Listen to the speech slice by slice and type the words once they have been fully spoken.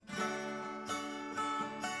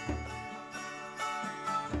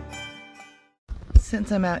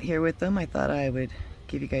Since I'm out here with them, I thought I would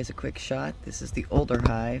give you guys a quick shot. This is the older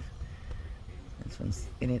hive. This one's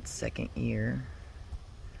in its second year.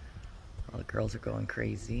 All the girls are going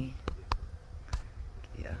crazy.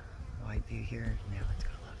 Yeah, wide view here. Now let's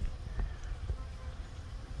go look.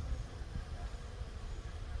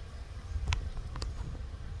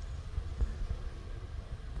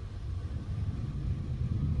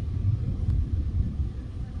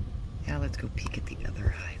 Now let's go peek at the other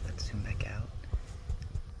hive. Let's zoom back out.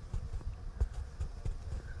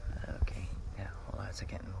 Okay, now hold on a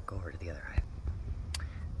second and we'll go over to the other hive.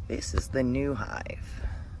 This is the new hive.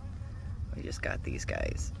 We just got these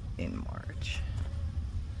guys in March.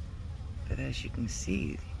 But as you can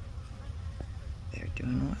see, they're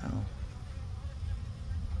doing well.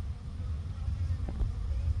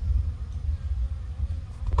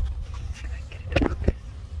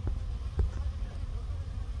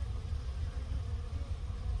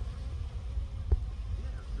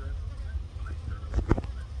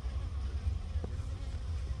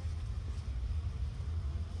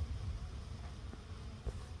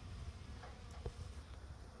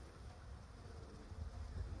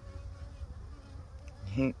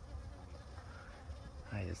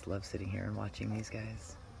 I just love sitting here and watching these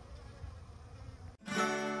guys.